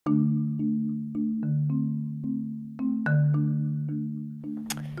Hey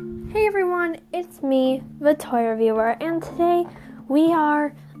everyone, it's me, the Toy Reviewer, and today we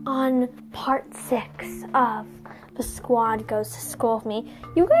are on part 6 of The Squad Goes to School with Me.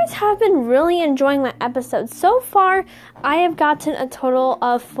 You guys have been really enjoying my episodes. So far, I have gotten a total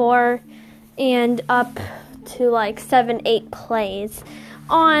of 4 and up to like 7, 8 plays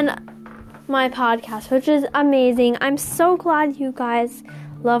on my podcast, which is amazing. I'm so glad you guys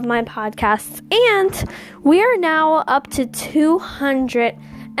love my podcasts, and we are now up to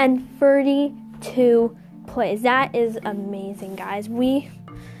 232 plays. That is amazing, guys.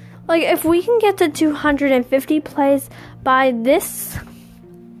 If we can get to 250 plays by this...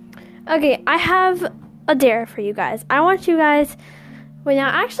 Okay, I have a dare for you guys. I want you guys... Wait, now,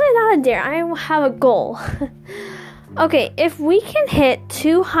 actually not a dare. I have a goal. Okay, if we can hit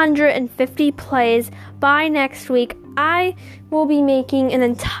 250 plays by next week, I will be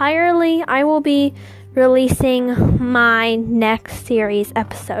releasing my next series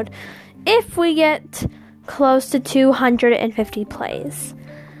episode if we get close to 250 plays.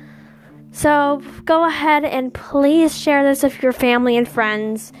 So go ahead and please share this with your family and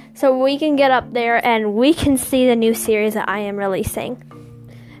friends so we can get up there and we can see the new series that I am releasing.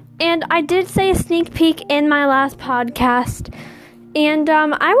 And I did say a sneak peek in my last podcast, and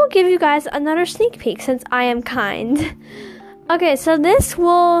I will give you guys another sneak peek since I am kind. Okay, so this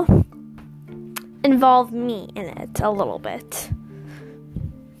will involve me in it a little bit,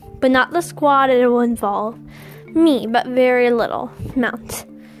 but not the squad. It will involve me, but very little amount,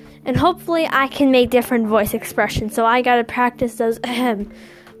 and hopefully I can make different voice expressions, so I gotta practice those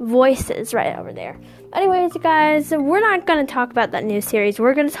voices right over there. Anyways, guys, we're not gonna talk about that new series.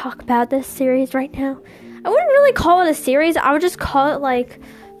 We're gonna talk about this series right now. I wouldn't really call it a series. I would just call it like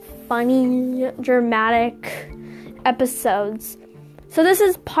funny, dramatic episodes. So this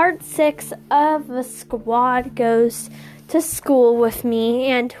is part 6 of The Squad Goes to School with Me,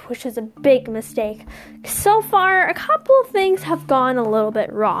 and which is a big mistake. So far, a couple of things have gone a little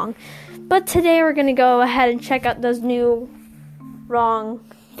bit wrong, but today we're gonna go ahead and check out those new wrong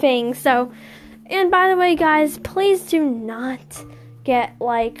things. So, and by the way, guys, please do not get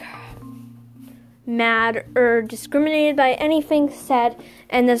mad or discriminated by anything said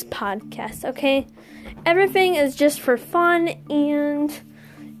in this podcast, okay? Everything is just for fun, and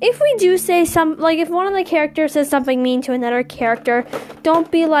if we do say if one of the characters says something mean to another character,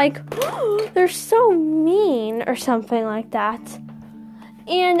 don't be like, oh, they're so mean, or something like that.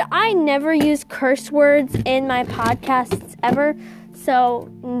 And I never use curse words in my podcasts ever, so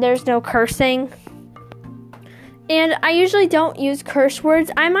there's no cursing. And I usually don't use curse words.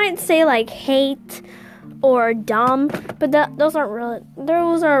 I might say hate or dumb, but those are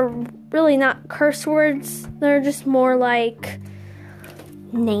really not curse words. They're just more like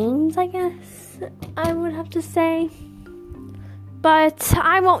names, I guess I would have to say. But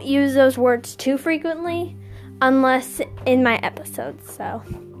I won't use those words too frequently unless in my episodes, so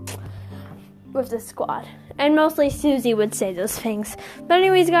with the squad. And mostly Susie would say those things. But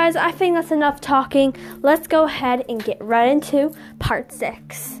anyways, guys, I think that's enough talking. Let's go ahead and get right into part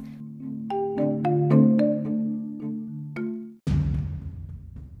 6.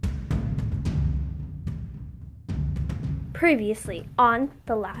 Previously on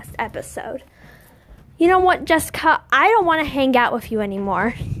the last episode. You know what, Jessica? I don't want to hang out with you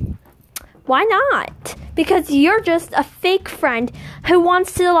anymore. Why not? Because you're just a fake friend who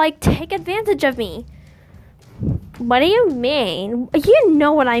wants to take advantage of me. What do you mean? You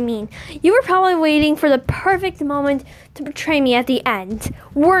know what I mean. You were probably waiting for the perfect moment to betray me at the end,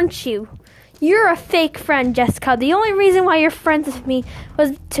 weren't you? You're a fake friend, Jessica. The only reason why you're friends with me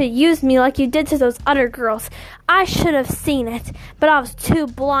was to use me like you did to those other girls. I should have seen it, but I was too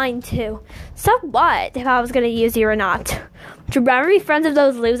blind to. So what if I was going to use you or not? Would you rather be friends with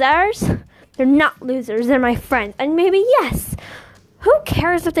those losers? They're not losers. They're my friends. And maybe yes. Who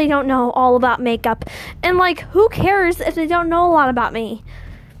cares if they don't know all about makeup? And who cares if they don't know a lot about me?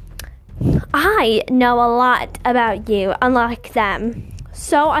 I know a lot about you, unlike them.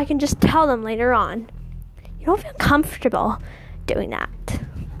 So I can just tell them later on. You don't feel comfortable doing that.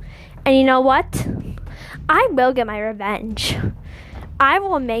 And you know what? I will get my revenge. I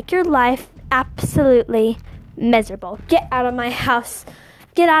will make your life absolutely miserable. Get out of my house.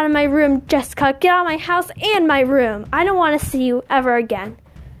 Get out of my room, Jessica. Get out of my house and my room. I don't want to see you ever again.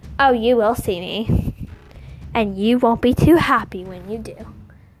 Oh, you will see me. And you won't be too happy when you do.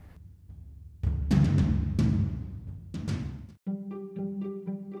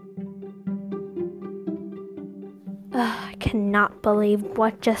 I cannot believe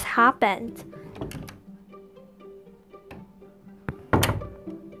what just happened.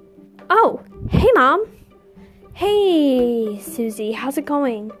 Oh, hey, Mom. Hey, Susie, how's it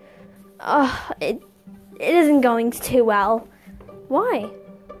going? It isn't going too well. Why?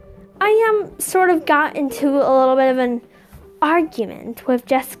 I sort of got into a little bit of an argument with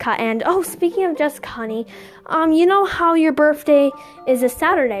Jessica, and speaking of Jessica, honey, you know how your birthday is a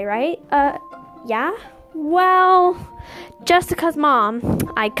Saturday, right? Yeah? Well, Jessica's mom,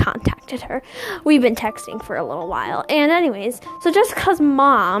 I contacted her. We've been texting for a little while. And anyways, so Jessica's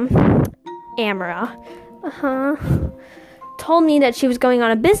mom, Amara, told me that she was going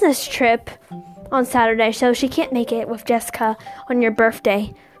on a business trip on Saturday, so she can't make it with Jessica on your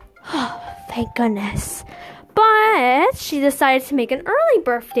birthday. Oh, thank goodness. But she decided to make an early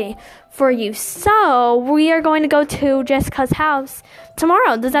birthday for you. So we are going to go to Jessica's house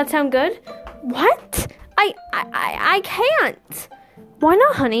tomorrow. Does that sound good? What? I can't. Why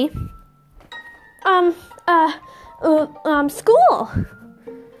not, honey? School.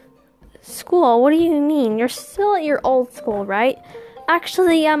 School? What do you mean? You're still at your old school, right?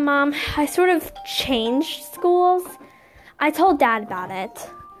 Actually, Mom, I sort of changed schools. I told Dad about it.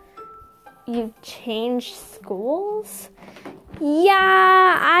 You've changed schools?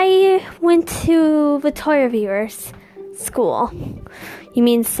 Yeah, I went to Victoria Viewers school. You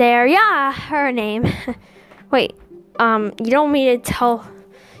mean Sarah? Yeah, her name. Wait, you don't want me to tell...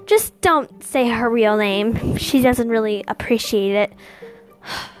 Just don't say her real name. She doesn't really appreciate it.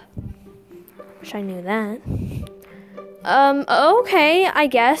 Wish I knew that. Okay, I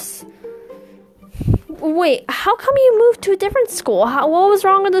guess. Wait, how come you moved to a different school? What was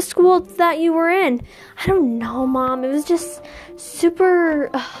wrong with the school that you were in? I don't know, Mom. It was just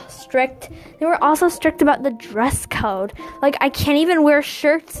super strict. They were also strict about the dress code. Like, I can't even wear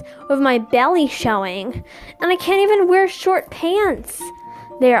shirts with my belly showing. And I can't even wear short pants.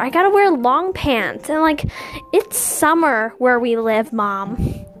 There, I gotta wear long pants. And, like, it's summer where we live,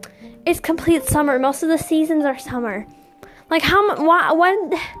 Mom. It's complete summer. Most of the seasons are summer. Like, why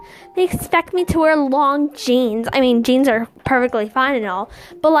they expect me to wear long jeans? I mean, jeans are perfectly fine and all,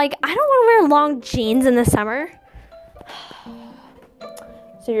 but, like, I don't want to wear long jeans in the summer.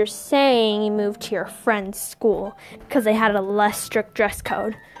 So you're saying you moved to your friend's school because they had a less strict dress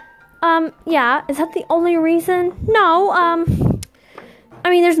code? Yeah. Is that the only reason? No, I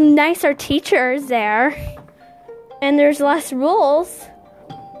mean, there's nicer teachers there, and there's less rules.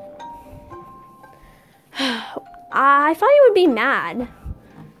 I thought you would be mad,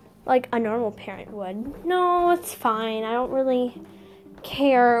 like a normal parent would. No, it's fine. I don't really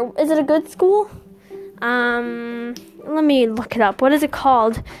care. Is it a good school? Let me look it up. What is it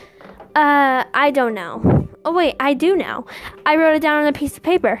called? I don't know. Oh, wait, I do know. I wrote it down on a piece of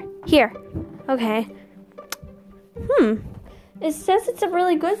paper. Here. Okay. It says it's a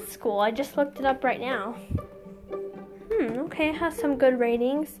really good school. I just looked it up right now. Okay, it has some good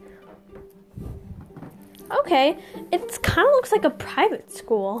ratings. Okay, it kind of looks like a private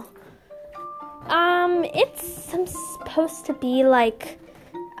school. It's supposed to be like,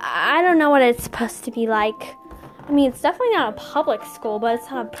 I don't know what it's supposed to be like. I mean, it's definitely not a public school, but it's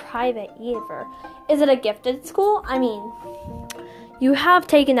not a private either. Is it a gifted school? I mean, you have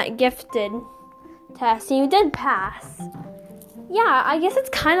taken that gifted test, and you did pass. Yeah, I guess it's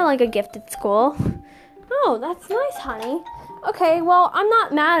kind of like a gifted school. Oh, that's nice, honey. Okay, well, I'm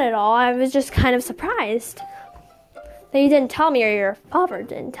not mad at all. I was just kind of surprised that you didn't tell me, or your father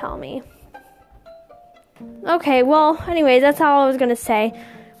didn't tell me. Okay, well, anyways, that's all I was gonna say.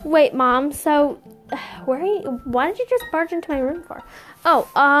 Wait, Mom, so, why did you just barge into my room for? Oh,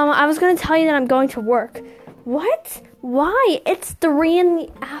 I was gonna tell you that I'm going to work. What? Why? It's 3 in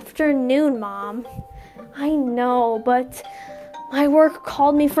the afternoon, Mom. I know, but my work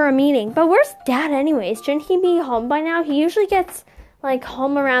called me for a meeting. But where's Dad anyways? Shouldn't he be home by now? He usually gets, like,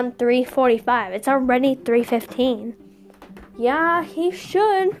 home around 3:45. It's already 3:15. Yeah, he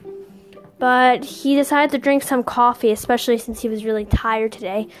should. But he decided to drink some coffee, especially since he was really tired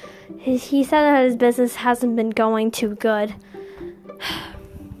today. He said that his business hasn't been going too good.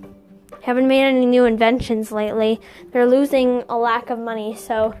 Haven't made any new inventions lately. They're losing a lack of money,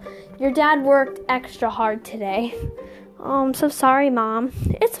 so your dad worked extra hard today. Oh, I'm so sorry, Mom.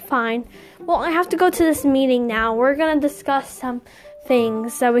 It's fine. Well, I have to go to this meeting now. We're going to discuss some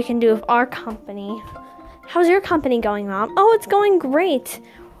things that we can do with our company. How's your company going, Mom? Oh, it's going great.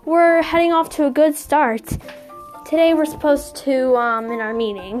 We're heading off to a good start. Today we're supposed to, in our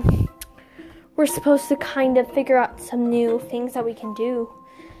meeting, we're supposed to kind of figure out some new things that we can do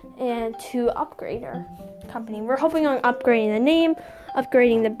and to upgrade our company. We're hoping on upgrading the name,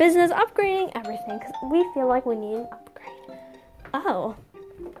 upgrading the business, upgrading everything, because we feel like we need an upgrade. Oh.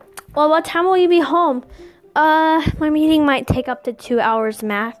 Well, what time will you be home? My meeting might take up to 2 hours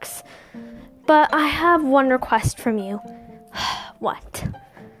max. But I have one request from you. What?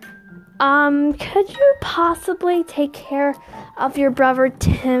 Could you possibly take care of your brother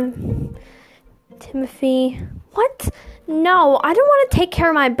Timothy? What? No, I don't want to take care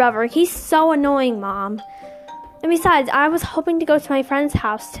of my brother. He's so annoying, Mom. And besides, I was hoping to go to my friend's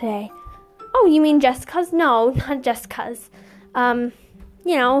house today. Oh, you mean Jessica's? No, not Jessica's.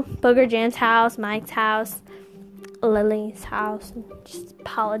 Booger Jan's house, Mike's house, Lily's house. Just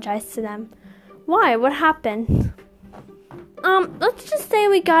apologize to them. Why? What happened? Let's just say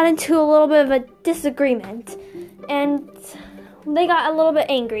we got into a little bit of a disagreement. And they got a little bit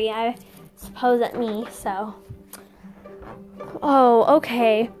angry, I suppose, at me, so. Oh,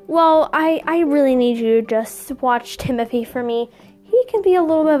 okay. Well, I really need you to just watch Timothy for me. He can be a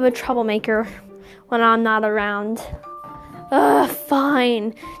little bit of a troublemaker when I'm not around.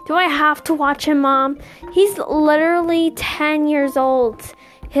 Fine. Do I have to watch him, Mom? He's literally 10 years old.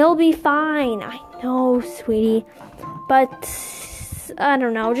 He'll be fine. I know, sweetie. But, I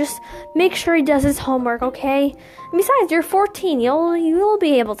don't know. Just make sure he does his homework, okay? And besides, you're 14. You'll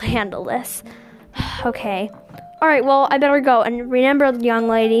be able to handle this. Okay. Alright, well, I better go. And remember, young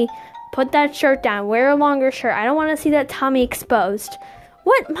lady, put that shirt down. Wear a longer shirt. I don't want to see that tummy exposed.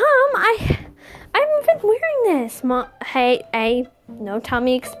 What? Mom, I haven't been wearing this. Mom, hey, no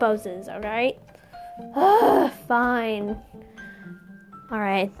tummy exposes, alright? Fine.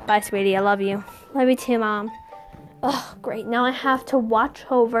 Alright, bye, sweetie. I love you. Love you too, Mom. Great. Now I have to watch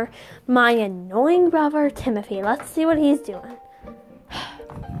over my annoying brother, Timothy. Let's see what he's doing.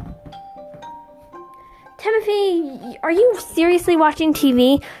 Timothy, are you seriously watching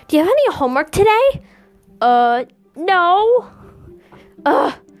TV? Do you have any homework today? No.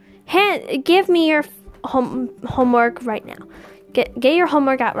 Give me your homework right now. Get your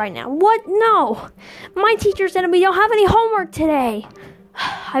homework out right now. What? No. My teacher said we don't have any homework today.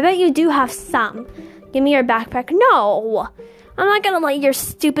 I bet you do have some. Give me your backpack. No. I'm not going to let your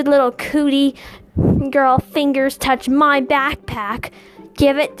stupid little cootie girl fingers touch my backpack.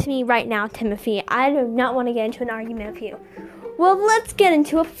 Give it to me right now, Timothy. I do not want to get into an argument with you. Well, let's get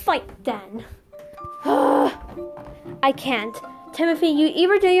into a fight then. I can't. Timothy, you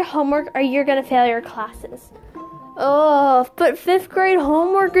either do your homework or you're going to fail your classes. But 5th grade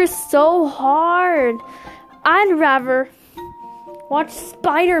homework is so hard. I'd rather watch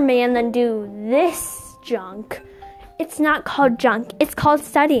Spider-Man than do this junk. It's not called junk. It's called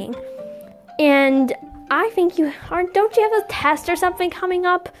studying. And I think don't you have a test or something coming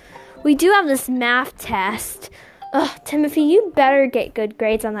up? We do have this math test. Timothy, you better get good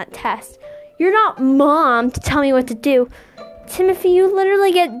grades on that test. You're not Mom to tell me what to do. Timothy, you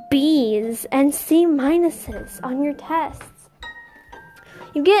literally get B's and C minuses on your tests.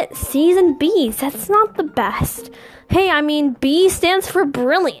 You get C's and B's. That's not the best. Hey, B stands for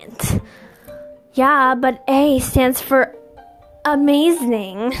brilliant. Yeah, but A stands for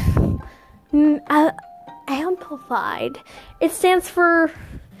amazing. Amplified. It stands for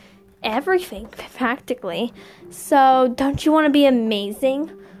everything, practically. So, don't you want to be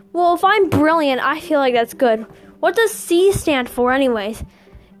amazing? Well, if I'm brilliant, I feel like that's good. What does C stand for anyways?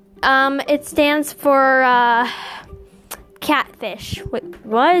 It stands for, catfish. Wait,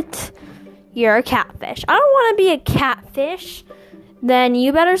 what? You're a catfish. I don't want to be a catfish. Then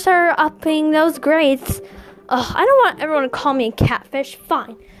you better start upping those grades. I don't want everyone to call me a catfish.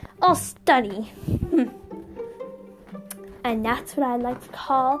 Fine. I'll study. And that's what I'd like to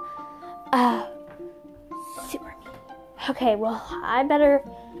call super me. Okay, well, I better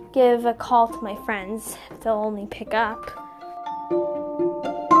give a call to my friends if they'll only pick up.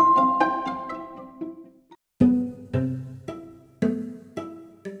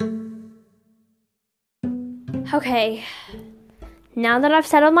 Okay, now that I've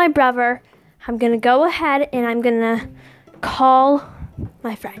settled my brother, I'm going to go ahead and I'm going to call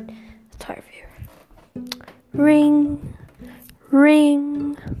my friend. Toy Viewer. Ring.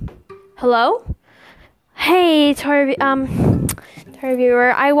 Hello? Hey, Toy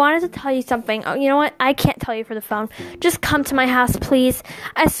Viewer, I wanted to tell you something. Oh, you know what? I can't tell you for the phone. Just come to my house, please.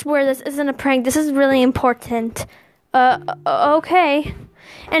 I swear this isn't a prank. This is really important. Okay.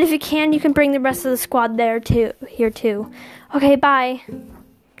 And if you can bring the rest of the squad here too. Okay, bye.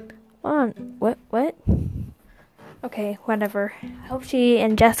 What? Okay, whatever. I hope she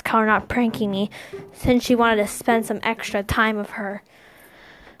and Jessica are not pranking me, since she wanted to spend some extra time with her.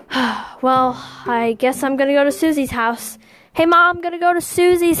 Well, I guess I'm gonna go to Susie's house. Hey, Mom, I'm gonna go to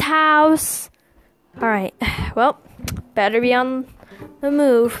Susie's house. Alright, well, better be on the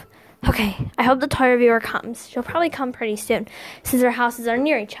move. Okay, I hope the toy reviewer comes. She'll probably come pretty soon, since our houses are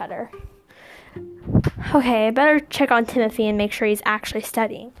near each other. Okay, I better check on Timothy and make sure he's actually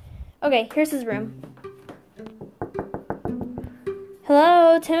studying. Okay, here's his room.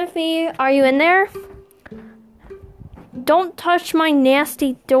 Hello, Timothy. Are you in there? Don't touch my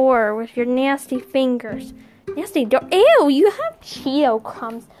nasty door with your nasty fingers. Nasty door. Ew, you have Cheeto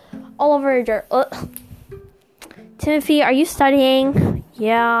crumbs all over your dirt. Ugh. Timothy, are you studying?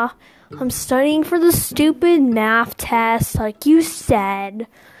 Yeah, I'm studying for the stupid math test like you said.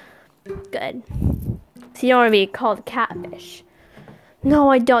 Good. So you don't want to be called catfish.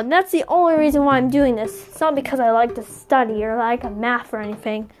 No, I don't. That's the only reason why I'm doing this. It's not because I like to study or like math or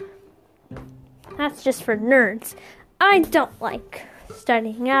anything. That's just for nerds. I don't like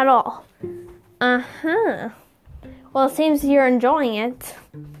studying at all. Uh-huh. Well, it seems you're enjoying it.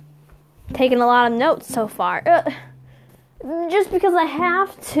 Taking a lot of notes so far. Just because I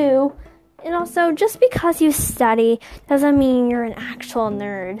have to. And also, just because you study doesn't mean you're an actual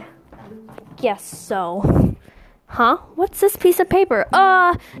nerd. Guess so. Huh? What's this piece of paper?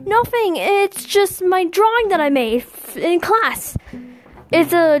 Nothing. It's just my drawing that I made in class.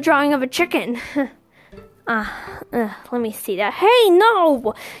 It's a drawing of a chicken. Let me see that. Hey,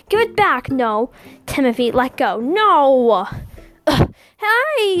 no! Give it back. No. Timothy, let go. No!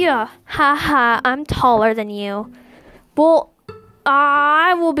 Hey! Haha, I'm taller than you. Well,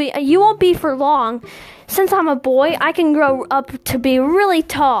 you won't be for long. Since I'm a boy, I can grow up to be really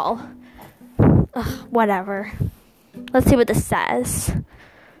tall. Whatever. Let's see what this says.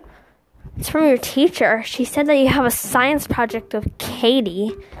 It's from your teacher. She said that you have a science project with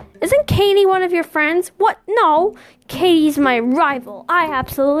Katie. Isn't Katie one of your friends? What? No. Katie's my rival. I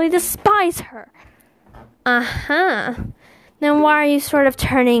absolutely despise her. Uh-huh. Then why are you sort of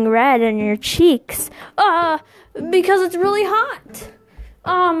turning red in your cheeks? Because it's really hot.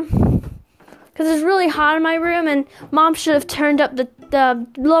 Because it's really hot in my room and Mom should have turned up the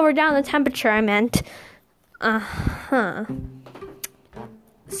lower down the temperature, I meant. Uh-huh.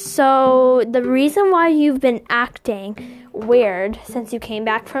 So, the reason why you've been acting weird since you came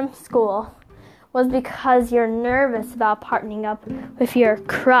back from school was because you're nervous about partnering up with your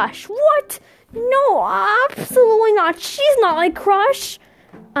crush. What? No, absolutely not. She's not my crush.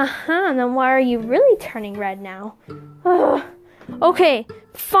 Uh-huh, then why are you really turning red now? Okay,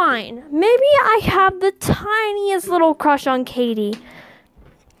 fine. Maybe I have the tiniest little crush on Katie.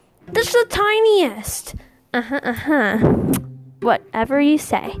 That's the tiniest. Whatever you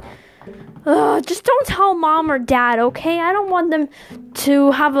say. Just don't tell Mom or Dad, okay? I don't want them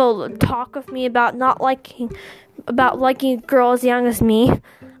to have a talk with me about liking a girl as young as me.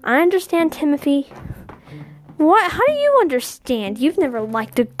 I understand, Timothy. What? How do you understand? You've never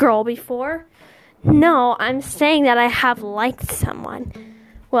liked a girl before. No, I'm saying that I have liked someone.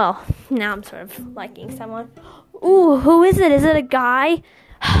 Well, now I'm sort of liking someone. Ooh, who is it? Is it a guy?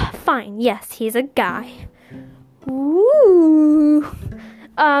 Fine, yes, he's a guy. Ooh.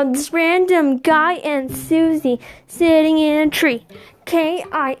 This random guy and Susie sitting in a tree. Kissing.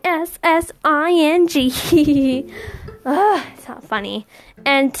 It's not funny.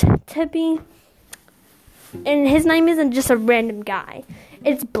 And Tippy, and his name isn't just a random guy.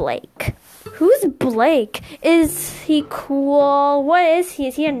 It's Blake. Who's Blake? Is he cool? What is he?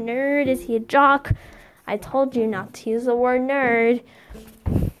 Is he a nerd? Is he a jock? I told you not to use the word nerd.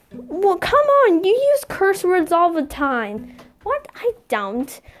 Well, come on. You use curse words all the time. What? I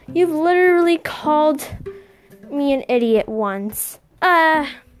don't. You've literally called me an idiot once.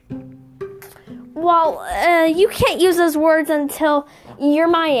 Well, you can't use those words until you're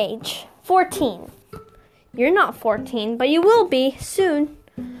my age. 14. You're not 14, but you will be soon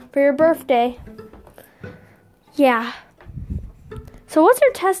for your birthday. Yeah. So what's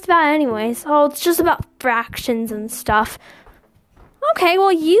your test about anyways? Oh, it's just about fractions and stuff. Okay,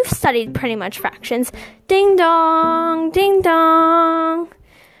 well, you've studied pretty much fractions. Ding dong, ding dong.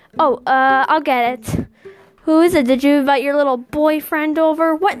 Oh, I'll get it. Who is it? Did you invite your little boyfriend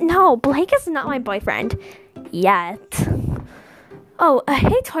over? What? No, Blake is not my boyfriend. Yet. Oh,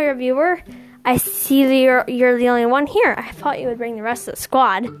 hey, toy reviewer. I see that you're the only one here. I thought you would bring the rest of the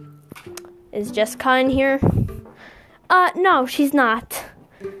squad. Is Jessica in here? No, she's not.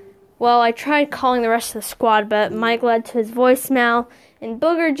 Well, I tried calling the rest of the squad, but Mike led to his voicemail, and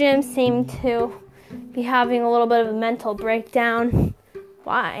Booger Jim seemed to be having a little bit of a mental breakdown.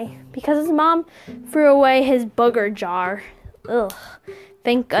 Why? Because his mom threw away his booger jar. Ugh.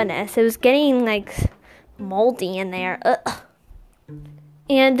 Thank goodness. It was getting, moldy in there. Ugh.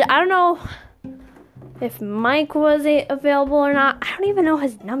 And I don't know if Mike was available or not. I don't even know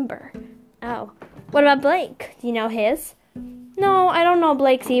his number. Oh. What about Blake? Do you know his? No, I don't know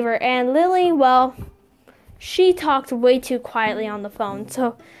Blake's either. And Lily, well, she talked way too quietly on the phone,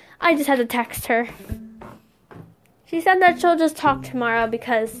 so I just had to text her. She said that she'll just talk tomorrow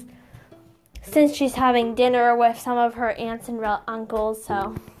because since she's having dinner with some of her aunts and uncles,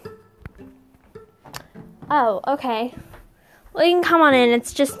 so. Oh, okay. Well, you can come on in.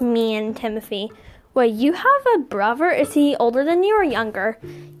 It's just me and Timothy. Wait, you have a brother? Is he older than you or younger?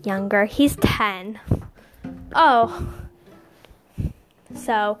 Younger. He's 10. Oh.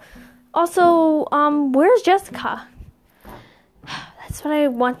 So, also, where's Jessica? That's what I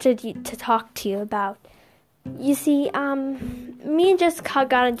wanted to talk to you about. You see, me and Jessica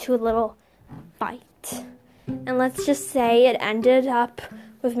got into a little fight. And let's just say it ended up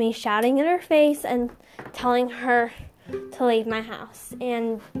with me shouting in her face and telling her to leave my house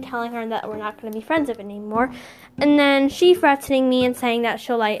and telling her that we're not going to be friends anymore. And then she threatening me and saying that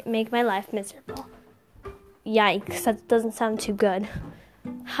she'll make my life miserable. Yikes, that doesn't sound too good.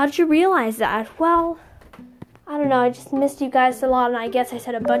 How did you realize that? Well, I don't know, I just missed you guys a lot, and I guess I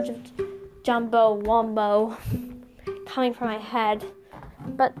said a bunch of jumbo wumbo coming from my head.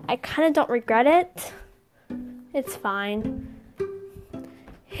 But I kind of don't regret it. It's fine.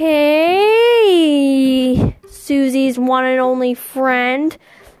 Hey, Susie's one and only friend.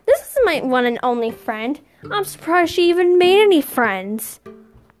 This isn't my one and only friend. I'm surprised she even made any friends.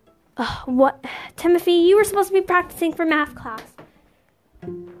 What? Timothy, you were supposed to be practicing for math class.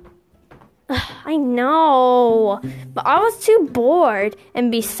 I know, but I was too bored.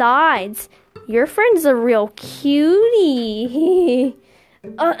 And besides, your friend's a real cutie.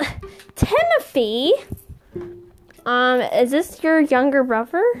 Timothy? Is this your younger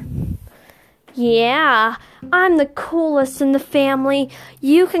brother? Yeah, I'm the coolest in the family.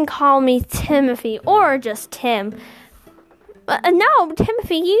 You can call me Timothy or just Tim. No,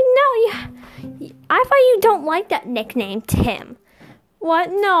 Timothy, I thought you don't like that nickname, Tim.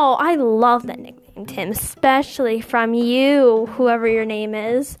 What? No, I love that nickname, Tim, especially from you, whoever your name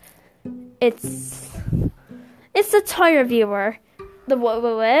is. It's the toy reviewer. The what?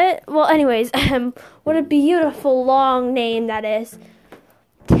 Well, anyways, what a beautiful long name that is.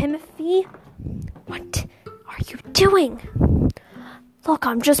 Timothy, what are you doing? Look,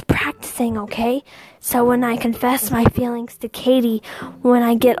 I'm just practicing, okay? So when I confess my feelings to Katie when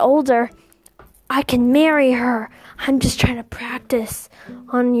I get older, I can marry her. I'm just trying to practice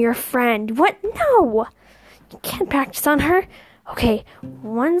on your friend. What? No! You can't practice on her. Okay,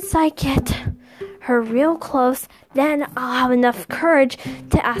 once I get her real close, then I'll have enough courage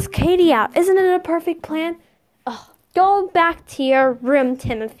to ask Katie out. Isn't it a perfect plan? Go back to your room,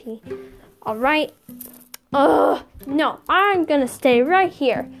 Timothy. All right? No, I'm gonna stay right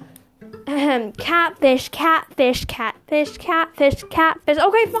here. Catfish, catfish, catfish, catfish, catfish.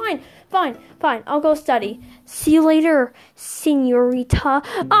 Okay, fine. I'll go study. See you later, senorita.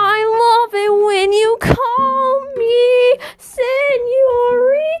 I love it when you call me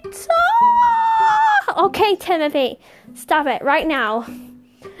senorita. Okay, Timothy, stop it right now.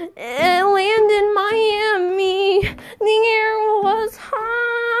 It landed in Miami. The air was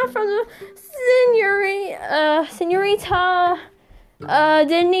hot from the senorita.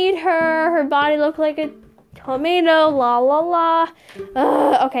 Didn't need her. Her body looked like a tomato. La la la.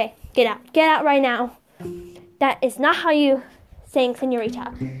 Okay, get out right now. That is not how you sing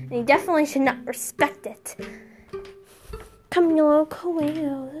senorita, and you definitely should not respect it. Camilo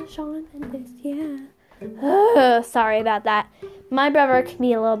Coelho, Sean Mendes, yeah. Sorry about that. My brother can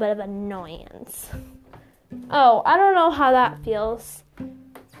be a little bit of an annoyance. Oh, I don't know how that feels.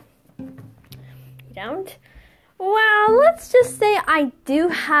 You don't? Well, let's just say I do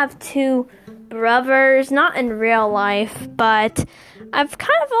have two brothers, not in real life, but I've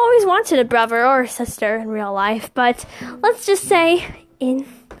kind of always wanted a brother or a sister in real life, but let's just say in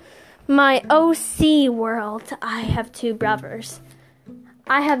my OC world, I have two brothers.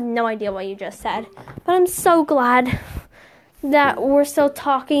 I have no idea what you just said, but I'm so glad that we're still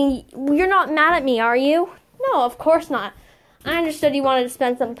talking. You're not mad at me, are you? No, of course not. I understood you wanted to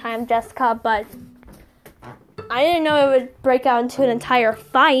spend some time, Jessica, but I didn't know it would break out into an entire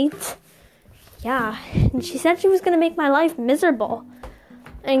fight. Yeah, and she said she was going to make my life miserable.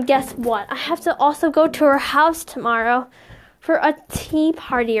 And guess what? I have to also go to her house tomorrow for a tea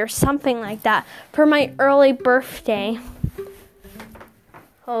party or something like that for my early birthday.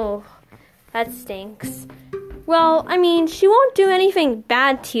 Oh, that stinks. Well, I mean, she won't do anything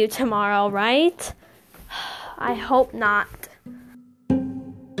bad to you tomorrow, right? I hope not.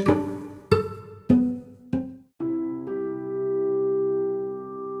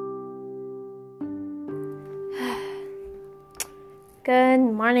 Good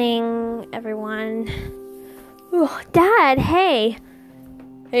morning, everyone. Ooh, Dad, hey.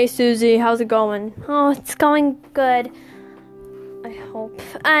 Hey, Susie, how's it going? Oh, it's going good. I hope.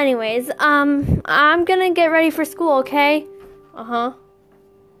 Anyways, I'm gonna get ready for school, okay? Ugh.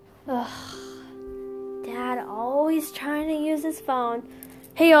 Dad always trying to use his phone.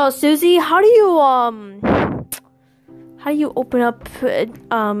 Hey, Susie, how do you open up,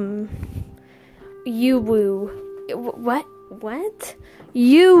 Uwoo? What?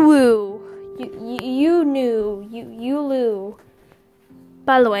 Uwoo. Yulu.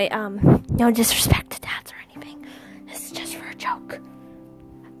 By the way, no disrespect to dads or anything. This is just for a joke.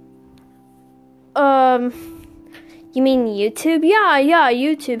 You mean YouTube? Yeah,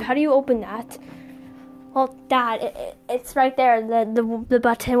 YouTube. How do you open that? Well, Dad, it's right there, the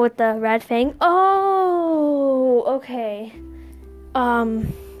button with the red thing. Oh, okay.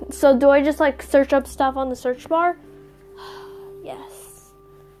 So do I just like search up stuff on the search bar? Yes.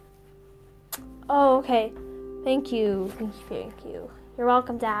 Oh, okay. Thank you. You're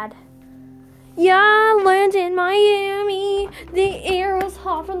welcome, Dad. Yeah, I landed in Miami. The air was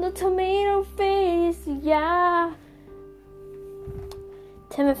hot from the tomato face. Yeah.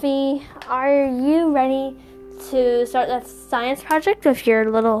 Timothy, are you ready to start that science project with your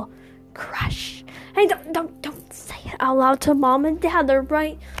little crush? Hey, don't say it out loud to Mom and Dad. They're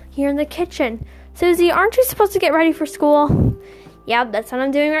right here in the kitchen. Susie, aren't you supposed to get ready for school? Yeah, that's what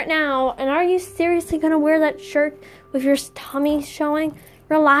I'm doing right now. And are you seriously going to wear that shirt with your tummy showing?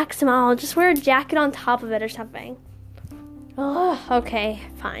 Relax, Mom. Just wear a jacket on top of it or something. Oh, okay,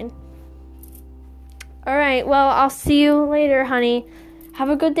 fine. All right, well, I'll see you later, honey. Have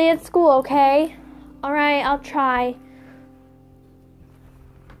a good day at school, okay? All right, I'll try.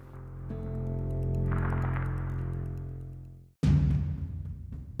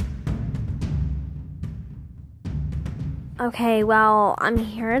 Okay, well, I'm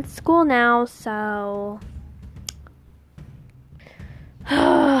here at school now, so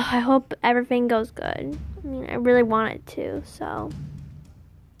I hope everything goes good. I mean, I really want it to, so.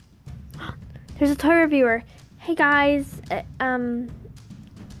 There's a toy reviewer. Hey, guys,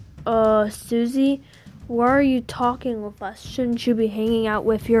 Susie, why are you talking with us? Shouldn't you be hanging out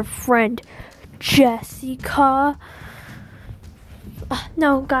with your friend, Jessica?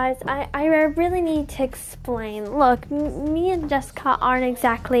 No, guys, I really need to explain. Look, me and Jessica aren't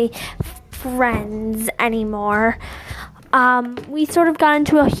exactly friends anymore. We sort of got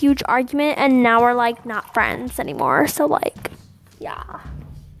into a huge argument, and now we're, like, not friends anymore. So, like, yeah.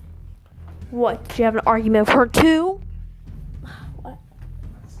 What, do you have an argument with her, too? What?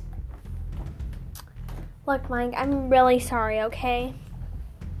 Look, Mike, I'm really sorry, okay?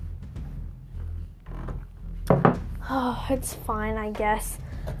 Oh, it's fine, I guess.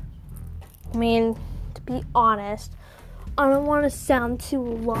 I mean, to be honest, I don't want to sound too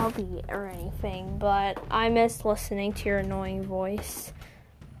lovey or anything, but I miss listening to your annoying voice.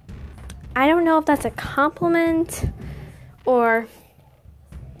 I don't know if that's a compliment or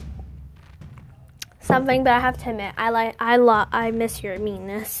something, but I have to admit, I miss your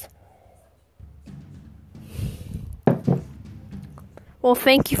meanness. Well,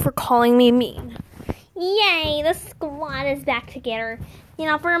 thank you for calling me mean. Yay, the squad is back together. You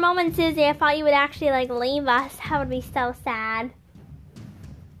know, for a moment, Susie, I thought you would actually, leave us. That would be so sad.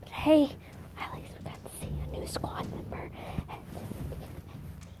 But hey, at least we got to see a new squad member.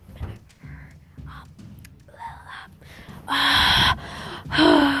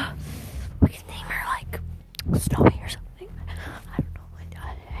 We can name her, Snowy or something. I don't know.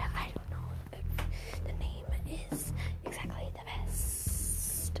 I don't know if the name is exactly the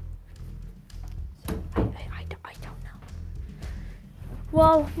best. I don't know.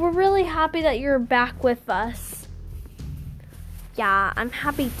 Well, we're really happy that you're back with us. Yeah, I'm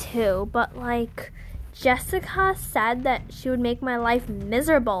happy too, but Jessica said that she would make my life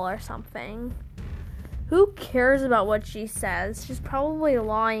miserable or something. Who cares about what she says? She's probably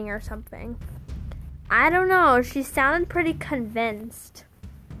lying or something. I don't know. She sounded pretty convinced.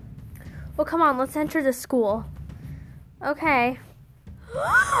 Well, come on, let's enter the school. Okay.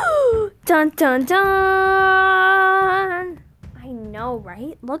 Dun dun dun! I know,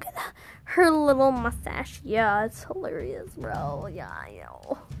 right? Look at her little mustache. Yeah, it's hilarious, bro. Yeah, I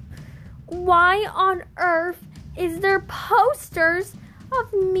know. Why on earth is there posters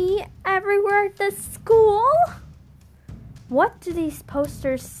of me everywhere at the school? What do these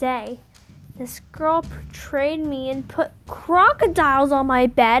posters say? This girl portrayed me and put crocodiles on my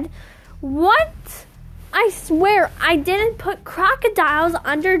bed. What? I swear I didn't put crocodiles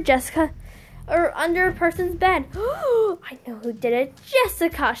under Jessica or under a person's bed. I know who did it.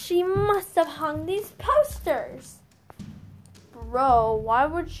 Jessica. She must have hung these posters. Bro, why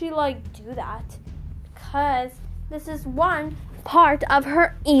would she do that? Because this is one part of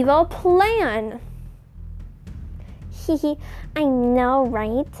her evil plan. I know,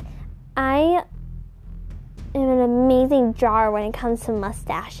 right? I am an amazing jar when it comes to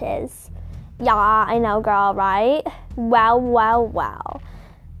mustaches. Yeah, I know, girl, right? Well.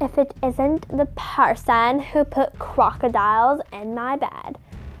 If it isn't the person who put crocodiles in my bed.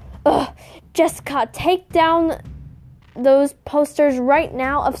 Ugh, Jessica, take down those posters right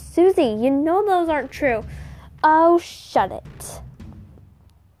now of Susie. You know those aren't true. Oh, shut it.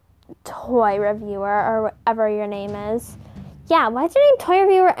 Toy reviewer, or whatever your name is. Yeah, why is your name Toy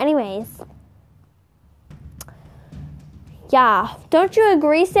Reviewer anyways? Yeah, don't you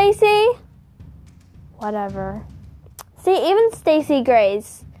agree, Stacy? Whatever. See, even Stacy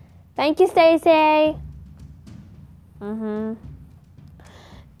agrees. Thank you, Stacy.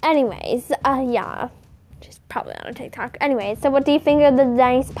 Anyways, yeah. She's probably on a TikTok. Anyway, so what do you think of the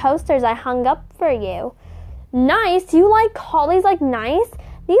nice posters I hung up for you? Nice? You call these nice?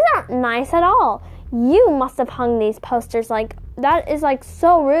 These aren't nice at all. You must have hung these posters that is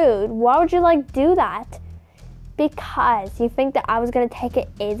so rude. Why would you do that? Because you think that I was gonna take it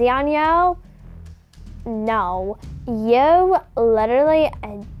easy on you? No, you literally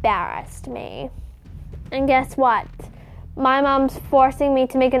embarrassed me. And guess what? My mom's forcing me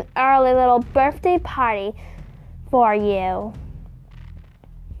to make an early little birthday party for you.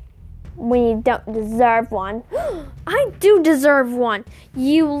 When you don't deserve one. I do deserve one.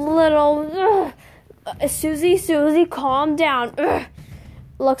 You little... Susie, calm down.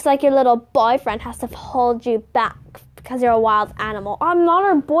 Looks like your little boyfriend has to hold you back because you're a wild animal. I'm not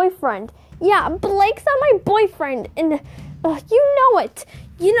her boyfriend. Yeah, Blake's not my boyfriend. And you know it.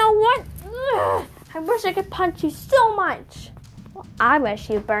 You know what? I wish I could punch you so much. Well, I wish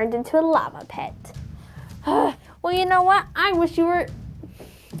you burned into a lava pit. Well, you know what? I wish you were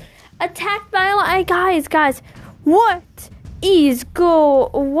attacked by guys. What is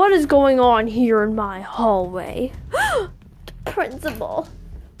going on here in my hallway? The principal.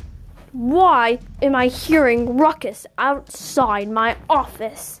 Why am I hearing ruckus outside my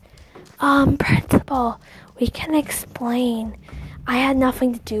office? Principal, we can explain. I had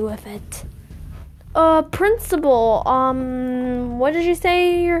nothing to do with it. Principal, what did you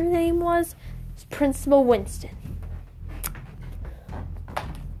say your name was? It's Principal Winston.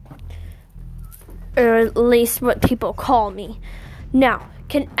 Or at least what people call me. Now,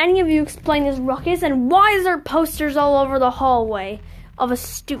 can any of you explain this ruckus, and why is there posters all over the hallway of a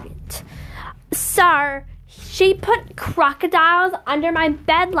student? Sir, she put crocodiles under my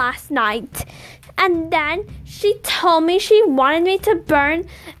bed last night, and then she told me she wanted me to burn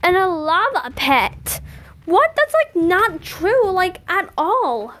in a lava pit. What? That's not true, at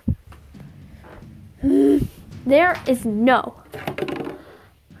all. There is no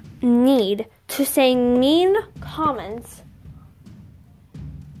need to say mean comments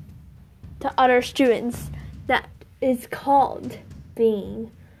to other students. That is called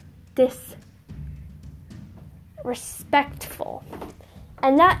being disrespectful.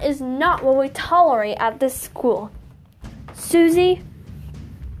 And that is not what we tolerate at this school. Susie,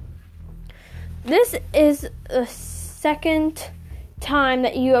 this is the second time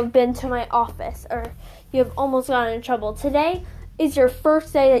that you have been to my office, or you have almost gotten in trouble. Today is your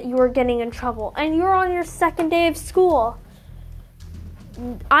first day that you are getting in trouble, and you're on your second day of school.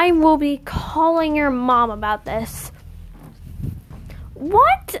 I will be calling your mom about this.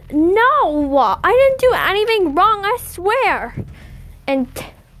 What? No, I didn't do anything wrong, I swear. And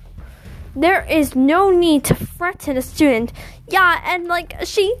there is no need to threaten a student. Yeah, and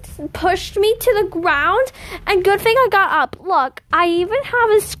she pushed me to the ground, and good thing I got up. Look, I even have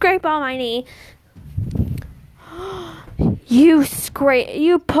a scrape on my knee. You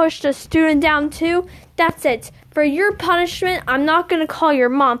pushed a student down too? That's it. For your punishment, I'm not going to call your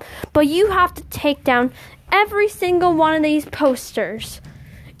mom, but you have to take down every single one of these posters.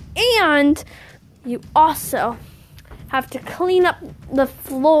 And you also have to clean up the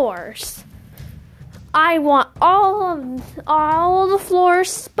floors. I want all of the floors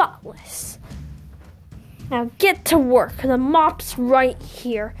spotless. Now get to work. The mop's right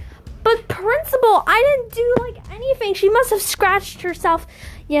here. But principal, I didn't do anything. She must have scratched herself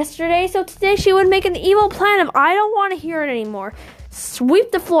yesterday, so today she would make an evil plan of I don't want to hear it anymore.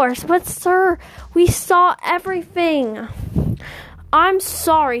 Sweep the floors. But sir, we saw everything. I'm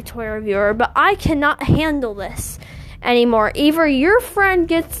sorry, Toy Reviewer, but I cannot handle this anymore. Either your friend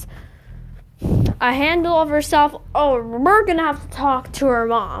gets a handle of herself, or we're gonna have to talk to her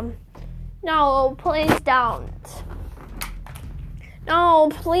mom. No, please don't. No,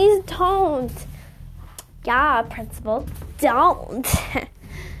 please don't. Yeah, principal, don't.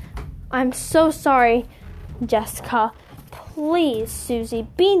 I'm so sorry, Jessica. Please, Susie,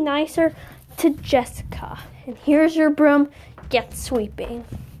 be nicer to Jessica. And here's your broom. Get sweeping.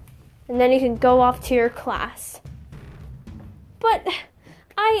 And then you can go off to your class. But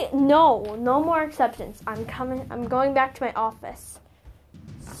No more exceptions. I'm going back to my office.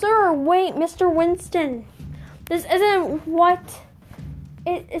 Sir, wait, Mr. Winston. This isn't what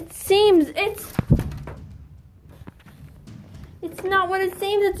it seems. It's not what it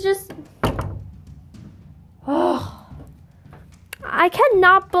seems. It's just... Oh, I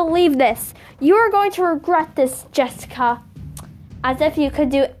cannot believe this. You are going to regret this, Jessica. As if you could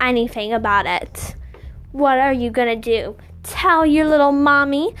do anything about it. What are you going to do? Tell your little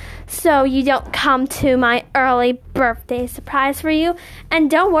mommy so you don't come to my early birthday surprise for you? And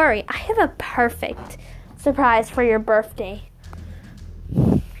don't worry, I have a perfect surprise for your birthday.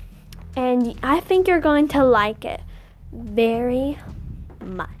 And I think you're going to like it very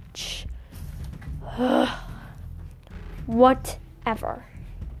much. Whatever.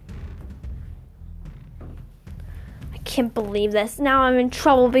 I can't believe this. Now I'm in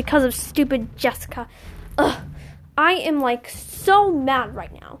trouble because of stupid Jessica. Ugh. I am like so mad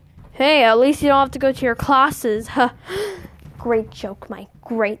right now. Hey, at least you don't have to go to your classes. Great joke, Mike.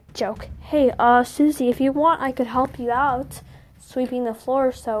 Great joke. Hey, Susie, if you want, I could help you out sweeping the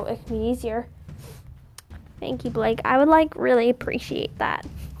floor so it can be easier. Thank you, Blake. I would really appreciate that.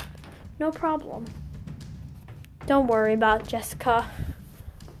 No problem. Don't worry about Jessica.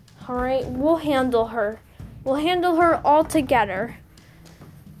 All right, we'll handle her. We'll handle her all together.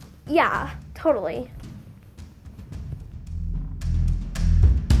 Yeah, totally.